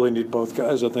line is you really need both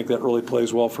guys. I think that really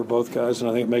plays well for both guys, and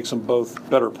I think it makes them both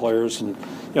better players. And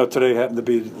today happened to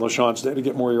be LaShawn's day to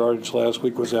get more yardage. Last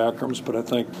week was Akram's, but I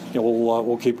think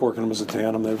we'll keep working them as a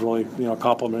tandem. They've really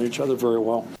complement each other very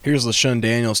well. Here's LaShawn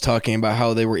Daniels talking about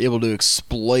how they were able to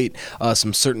exploit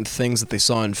some certain things that they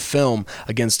saw in film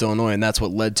against Illinois, and that's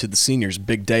what led to the seniors'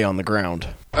 big day on the ground.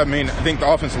 I think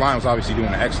the offensive line was obviously doing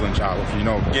an excellent job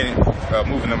of getting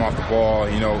moving them off the ball,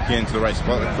 getting to the right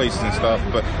places and stuff.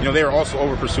 But they were also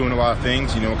over pursuing a lot of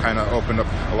things. Kind of opened up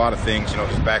a lot of things.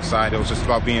 Just backside. It was just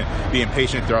about being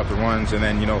patient throughout the runs, and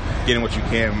then getting what you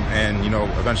can, and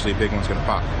eventually a big one's going to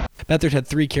pop. Beathard had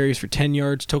 3 carries for 10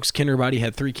 yards. Tokes Kinderbody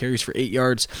had 3 carries for 8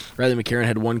 yards. Riley McCarron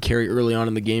had 1 carry early on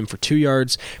in the game for 2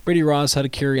 yards. Brady Ross had a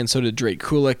carry, and so did Drake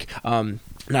Kulik.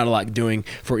 Not a lot doing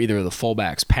for either of the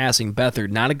fullbacks. Passing, Beathard,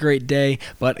 not a great day,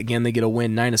 but again, they get a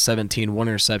win, 9 of 17, 1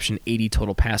 interception, 80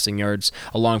 total passing yards,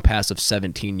 a long pass of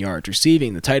 17 yards.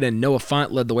 Receiving, the tight end Noah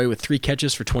Font led the way with 3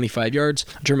 catches for 25 yards.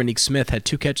 Germanique Smith had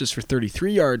 2 catches for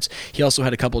 33 yards. He also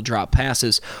had a couple drop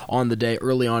passes on the day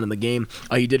early on in the game.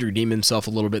 He did redeem himself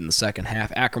a little bit in the second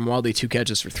half. Akram Wadley, 2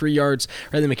 catches for 3 yards.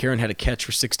 Riley McCarron had a catch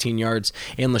for 16 yards,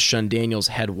 and LaShawn Daniels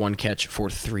had 1 catch for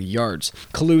 3 yards.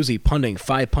 Calusi punting,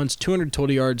 5 punts, 200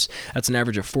 total yards. That's an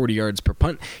average of 40 yards per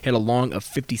punt. He had a long of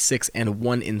 56 and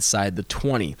 1 inside the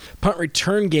 20. Punt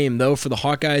return game, though, for the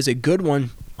Hawkeyes, a good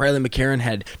one. Riley McCarron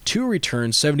had 2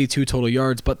 returns, 72 total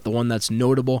yards, but the one that's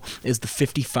notable is the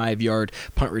 55-yard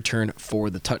punt return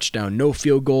for the touchdown. No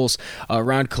field goals.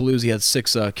 Ron Calusi had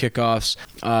 6 kickoffs.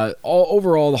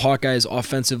 Overall, the Hawkeyes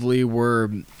offensively were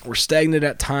stagnant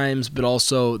at times, but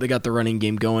also they got the running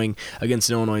game going against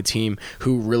an Illinois team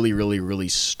who really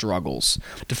struggles.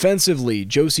 Defensively,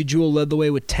 Josie Jewell led the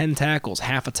way with 10 tackles,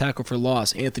 half a tackle for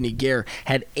loss. Anthony Gare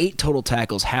had 8 total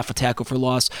tackles, half a tackle for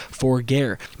loss for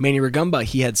Gare. Manny Ragumba,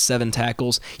 he had 7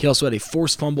 tackles. He also had a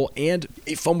forced fumble and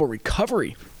a fumble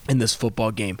recovery in this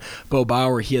football game. Bo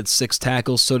Bauer, he had 6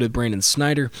 tackles, so did Brandon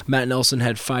Snyder. Matt Nelson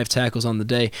had 5 tackles on the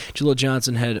day. Jalil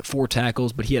Johnson had 4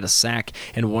 tackles, but he had a sack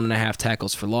and 1.5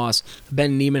 tackles for loss.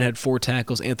 Ben Neiman had 4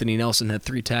 tackles. Anthony Nelson had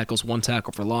 3 tackles, 1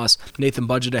 tackle for loss. Nathan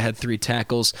Budgeta had 3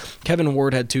 tackles. Kevin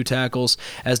Ward had 2 tackles,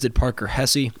 as did Parker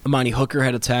Hesse. Amani Hooker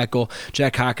had a tackle.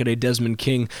 Jack Hockaday, Desmond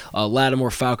King,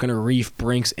 Lattimore, Falconer, Reef,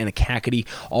 Brinks, and Akakity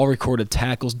all recorded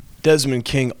tackles. Desmond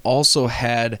King also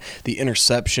had the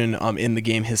interception in the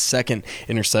game, his 2nd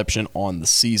interception on the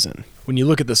season. When you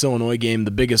look at this Illinois game,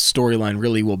 the biggest storyline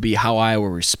really will be how Iowa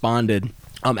responded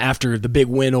after the big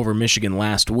win over Michigan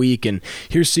last week. And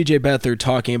here's CJ Beathard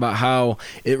talking about how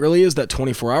it really is that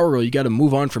 24-hour rule. You got to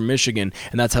move on from Michigan,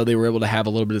 and that's how they were able to have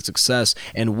a little bit of success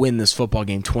and win this football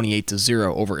game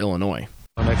 28-0 over Illinois.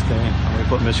 Next game, we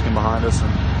put Michigan behind us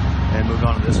and moved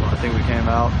on to this one. I think we came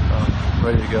out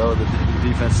ready to go. The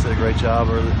defense did a great job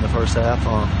early in the first half.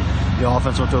 The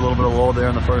offense went through a little bit of lull there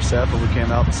in the first half, but we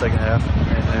came out in the second half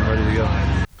and ready to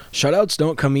go. Shutouts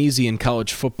don't come easy in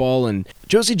college football, and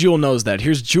Josie Jewell knows that.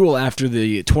 Here's Jewell after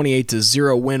the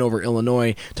 28-0 win over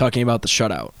Illinois talking about the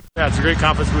shutout. Yeah, it's a great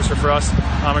confidence booster for us.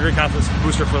 A great confidence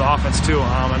booster for the offense too.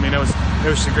 It was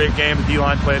just a great game. The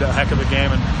D-line played a heck of a game,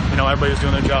 and everybody was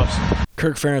doing their jobs.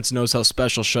 Kirk Ferentz knows how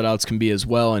special shutouts can be as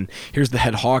well, and here's the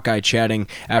head Hawkeye chatting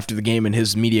after the game in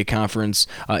his media conference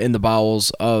in the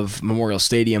bowels of Memorial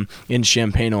Stadium in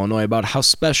Champaign, Illinois, about how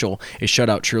special a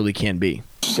shutout truly can be.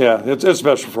 Yeah, it's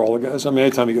special for all the guys.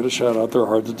 Anytime you get a shutout, they're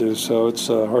hard to do, so it's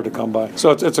hard to come by.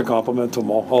 So it's a compliment to them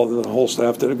all. The whole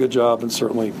staff did a good job, and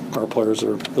certainly our players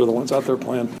they're the ones out there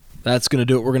playing. That's going to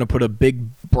do it. We're going to put a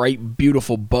big, bright,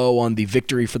 beautiful bow on the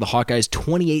victory for the Hawkeyes,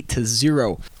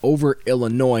 28-0 over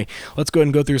Illinois. Let's go ahead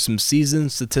and go through some season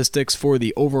statistics for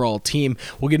the overall team.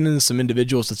 We'll get into some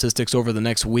individual statistics over the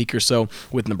next week or so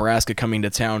with Nebraska coming to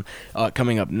town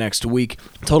coming up next week.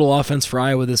 Total offense for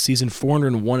Iowa this season,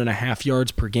 401.5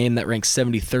 yards per game. That ranks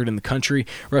 73rd in the country.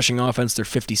 Rushing offense, they're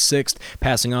 56th.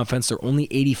 Passing offense, they're only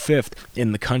 85th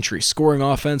in the country. Scoring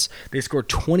offense, they scored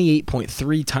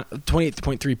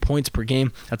 28.3 points per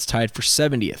game. That's tied for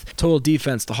 70th. Total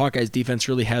defense, the Hawkeyes defense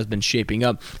really has been shaping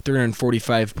up.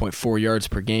 345.4 yards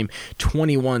per game,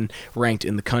 21 ranked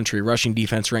in the country. Rushing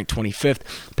defense ranked 25th.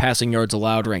 Passing yards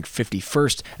allowed ranked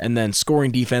 51st. And then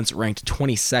scoring defense ranked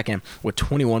 22nd with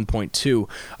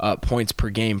 21.2 points per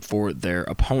game for their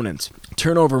opponents.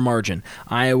 Turnover margin,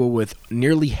 Iowa with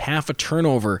nearly half a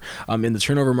turnover in the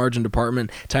turnover margin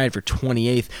department, tied for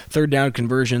 28th. Third down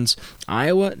conversions,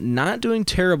 Iowa not doing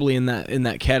terribly in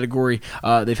that category.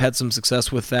 They've had some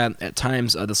success with that at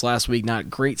times. This last week, not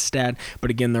great stat,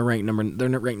 but again, they're ranked number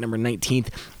 19th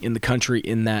in the country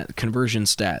in that conversion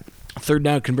stat. Third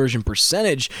down conversion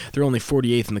percentage, they're only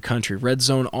 48th in the country. Red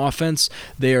zone offense,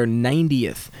 they are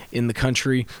 90th in the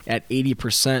country at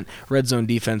 80%. Red zone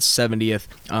defense, 70th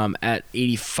at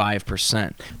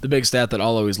 85%. The big stat that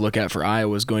I'll always look at for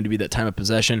Iowa is going to be that time of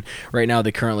possession. Right now,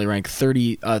 they currently rank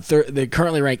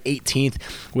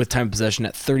 18th with time of possession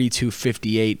at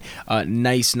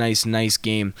 32:58. Nice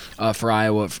game for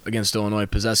Iowa against Illinois,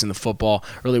 possessing the football,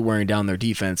 really wearing down their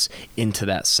defense into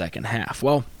that second half.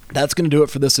 Well, that's going to do it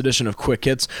for this edition of Quick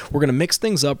Hits. We're going to mix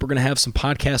things up. We're going to have some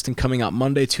podcasting coming out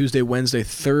Monday, Tuesday, Wednesday,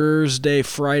 Thursday,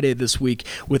 Friday this week,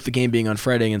 with the game being on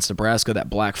Friday against Nebraska, that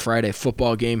Black Friday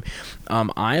football game.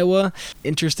 Iowa,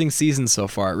 interesting season so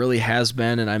far. It really has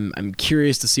been, and I'm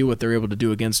curious to see what they're able to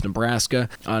do against Nebraska.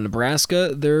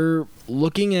 Nebraska, they're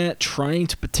looking at trying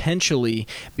to potentially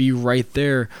be right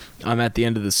there at the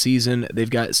end of the season. They've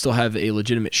still have a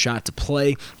legitimate shot to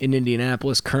play in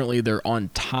Indianapolis. Currently, they're on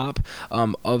top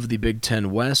of the Big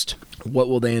Ten West. What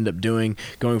will they end up doing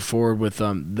going forward with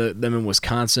them in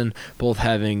Wisconsin, both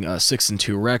having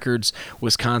 6-2 records?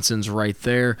 Wisconsin's right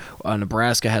there.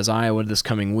 Nebraska has Iowa this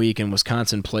coming week, and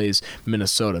Wisconsin plays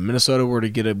Minnesota. Minnesota were to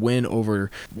get a win over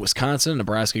Wisconsin.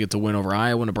 Nebraska gets a win over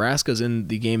Iowa. Nebraska's in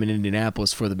the game in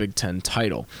Indianapolis for the Big Ten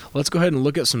title. Let's go ahead and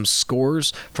look at some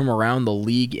scores from around the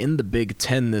league in the Big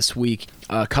Ten this week.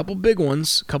 A couple big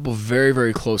ones, a couple very,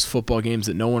 very close football games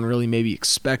that no one really maybe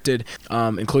expected,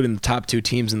 including the top two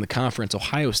teams in the conference.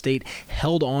 Ohio State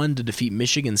held on to defeat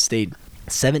Michigan State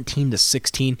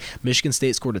 17-16. Michigan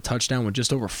State scored a touchdown with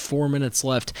just over 4 minutes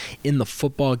left in the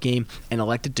football game and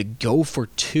elected to go for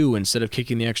two instead of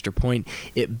kicking the extra point.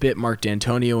 It bit Mark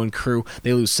D'Antonio and crew.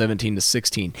 They lose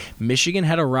 17-16. Michigan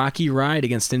had a rocky ride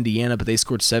against Indiana, but they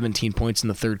scored 17 points in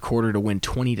the third quarter to win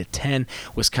 20-10.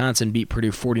 Wisconsin beat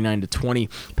Purdue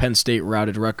 49-20. Penn State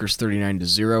routed Rutgers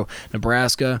 39-0.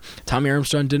 Nebraska, Tommy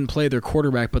Armstrong didn't play their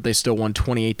quarterback, but they still won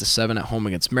 28-7 at home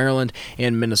against Maryland.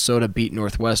 And Minnesota beat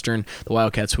Northwestern. The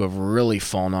Wildcats, who have really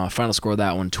fallen off. Final score of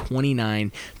that one,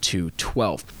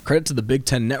 29-12. Credit to the Big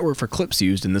Ten Network for clips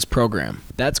used in this program.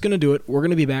 That's going to do it. We're going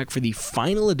to be back for the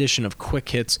final edition of Quick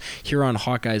Hits here on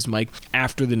Hawkeyes Mike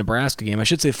after the Nebraska game. I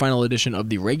should say final edition of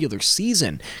the regular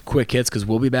season Quick Hits, because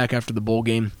we'll be back after the bowl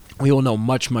game. We will know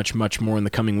much more in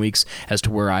the coming weeks as to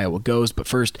where Iowa goes, but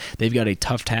first, they've got a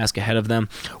tough task ahead of them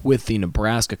with the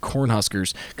Nebraska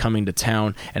Cornhuskers coming to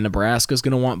town, and Nebraska's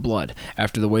going to want blood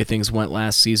after the way things went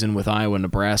last season with Iowa and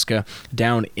Nebraska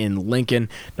down in Lincoln.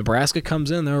 Nebraska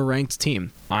comes in, they're a ranked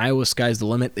team. Iowa, sky's the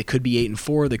limit. They could be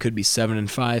 8-4, they could be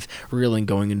 7-5, reeling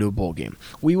going into a bowl game.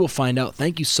 We will find out.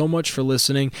 Thank you so much for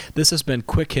listening. This has been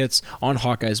Quick Hits on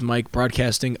Hawkeyes Mike,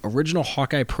 broadcasting original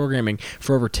Hawkeye programming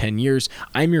for over 10 years.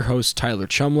 I'm your host, Tyler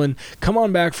Chumlin. Come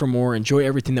on back for more. Enjoy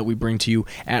everything that we bring to you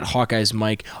at Hawkeyes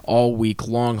Mike all week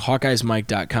long.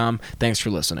 HawkeyesMike.com. Thanks for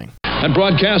listening. That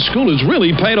broadcast school has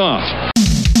really paid off.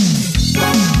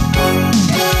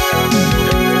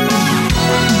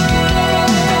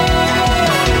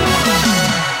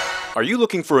 Are you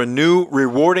looking for a new,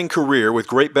 rewarding career with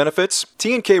great benefits?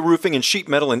 T&K Roofing and Sheet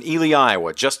Metal in Ely,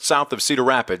 Iowa, just south of Cedar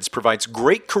Rapids, provides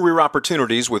great career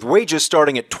opportunities with wages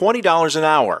starting at $20 an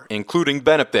hour, including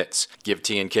benefits. Give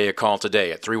T&K a call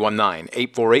today at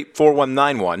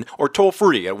 319-848-4191 or toll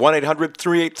free at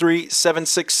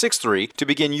 1-800-383-7663 to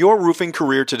begin your roofing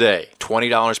career today.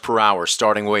 $20 per hour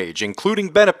starting wage, including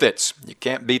benefits. You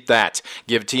can't beat that.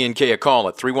 Give T&K a call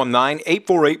at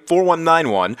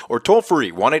 319-848-4191 or toll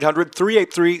free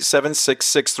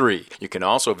 1-800-383-7663. You can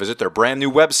also visit their brand new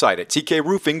website at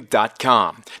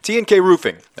tkroofing.com. T&K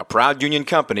Roofing, a proud union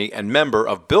company and member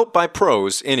of Built by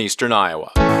Pros in Eastern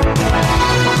Iowa.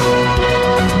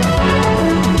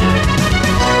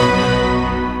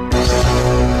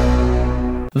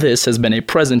 This has been a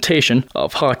presentation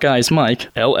of Hawkeyes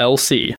Mike, LLC.